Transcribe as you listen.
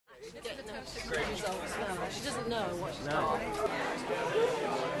results now. She doesn't know what she's got.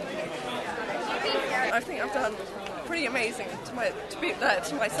 I think I've done pretty amazing to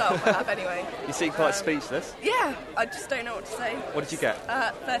myself. I have anyway. You seem quite speechless. Yeah, I just don't know what to say. What did you get?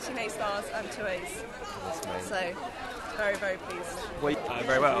 13 A stars and 2 A's. So, very, very pleased.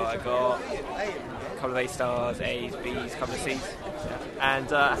 Very well. I got a couple of A stars, A's, B's, a couple of C's. And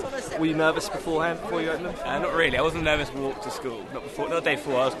were you nervous beforehand, before you opened them? Not really. I wasn't nervous to walk to school. Not the day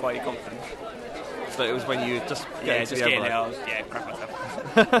before. I was quite confident. So it was when you just getting there. I was crap myself.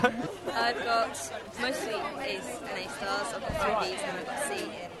 I've got mostly A's and A stars. I've got 3 B's and I've got C in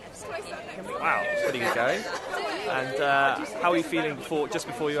FC. Wow, that's pretty good going. And how are you feeling just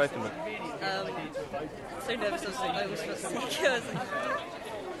before you opened them? So nervous. I was sick.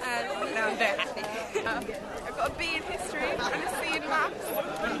 And now I'm very happy. I've got a B in history and a C in maths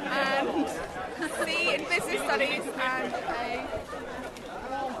and a C in business studies and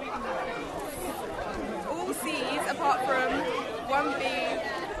all C's apart from 1 B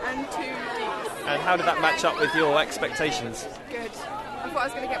and 2 D's. And how did that match up with your expectations? Good. I thought I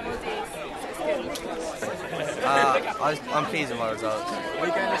was going to get more D's, so it's good. I'm pleased with my results.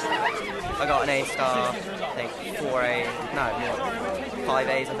 I got an A star, I think 4 A, no, more, 5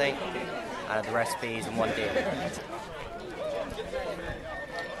 A's I think, and the rest B's and 1 D.